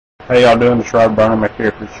Hey, y'all doing? It's Rod Burnham, my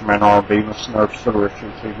character, Man R&B, listener of Consideration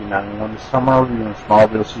TV 91. This time I'm reviewing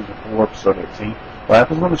Smallville Season 4, Episode 18. What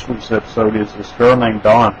happens on this week's episode is this girl named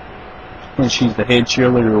Dawn, and she's the head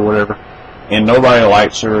cheerleader or whatever, and nobody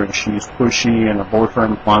likes her, and she's pushy, and her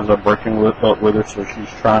boyfriend winds up breaking up with her, so she's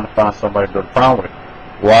trying to find somebody to go to prom with.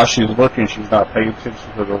 While she's looking, she's not paying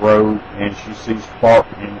attention to the road, and she sees Clark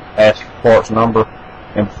and asks Clark's number,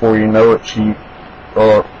 and before you know it, she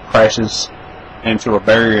crashes into a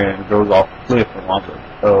barrier and goes off a cliff and winds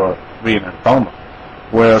up being in a coma.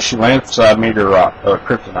 Well, she lands beside meteorite,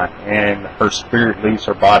 kryptonite, and her spirit leaves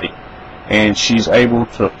her body, and she's able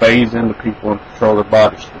to phase into people and control their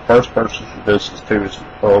bodies. The first person she does this to is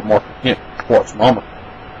Martha Kent, Clark's mama.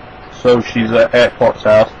 So she's at Clark's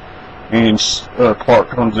house, and Clark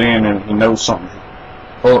comes in and he knows something's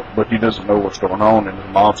up, but he doesn't know what's going on, and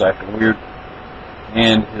his mom's acting weird.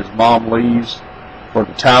 And his mom leaves for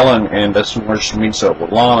the Talon, and that's where she meets up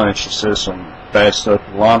with Lana, and she says some bad stuff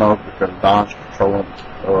to Lana because Don's controlling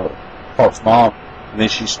Clark's mom, and then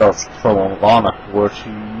she starts controlling Lana, where she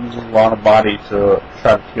uses Lana's body to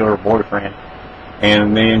try to kill her boyfriend,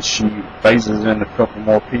 and then she phases in a couple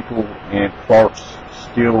more people, and Clark's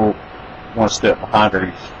still one step behind her.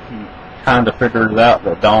 He kind of figures out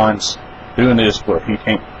that Dawn's doing this, but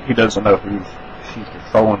he doesn't know who she's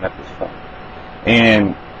controlling at this point.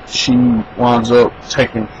 And she winds up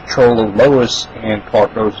taking control of Lois, and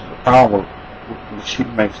Clark goes to the prom with her. She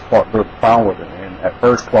makes Clark go to the prom with her, and at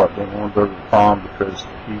first Clark didn't want to go to the prom because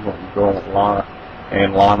he wasn't going with Lana,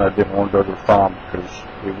 and Lana didn't want to go to the prom because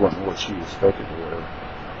it wasn't what she expected or whatever.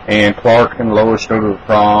 And Clark and Lois go to the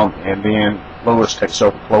prom, and then Lois takes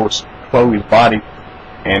over Chloe's body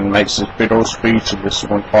and makes this big old speech, and this is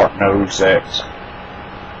when Clark knows that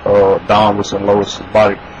Dawn was in Lois's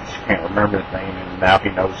body. She can't remember his name, and now he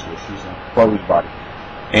knows that she's in Chloe's body.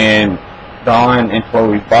 And Dawn in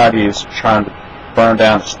Chloe's body is trying to burn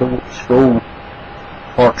down the school.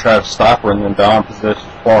 Clark tries to stop her, and then Dawn possesses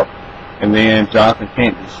Clark. And then Jonathan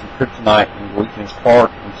Kent uses kryptonite and weakens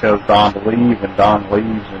Clark and tells Dawn to leave, and Dawn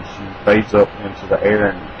leaves, and she fades up into the air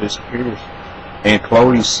and disappears. And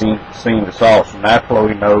Chloe's seeing this all, so now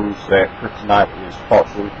Chloe knows that kryptonite is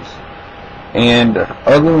Clark's weakness. And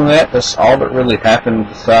other than that, that's all that really happened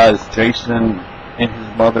besides Jason and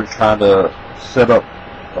his mother trying to set up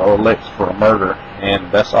Lex for a murder.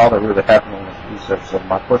 And that's all that really happened on this episode.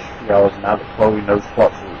 My question for y'all is, now that Chloe knows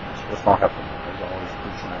Clark's weakness, what's going to happen? As always,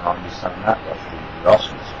 preaching and on this signing out. Y'all should be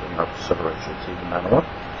awesome. It's been our Consideration TV 91.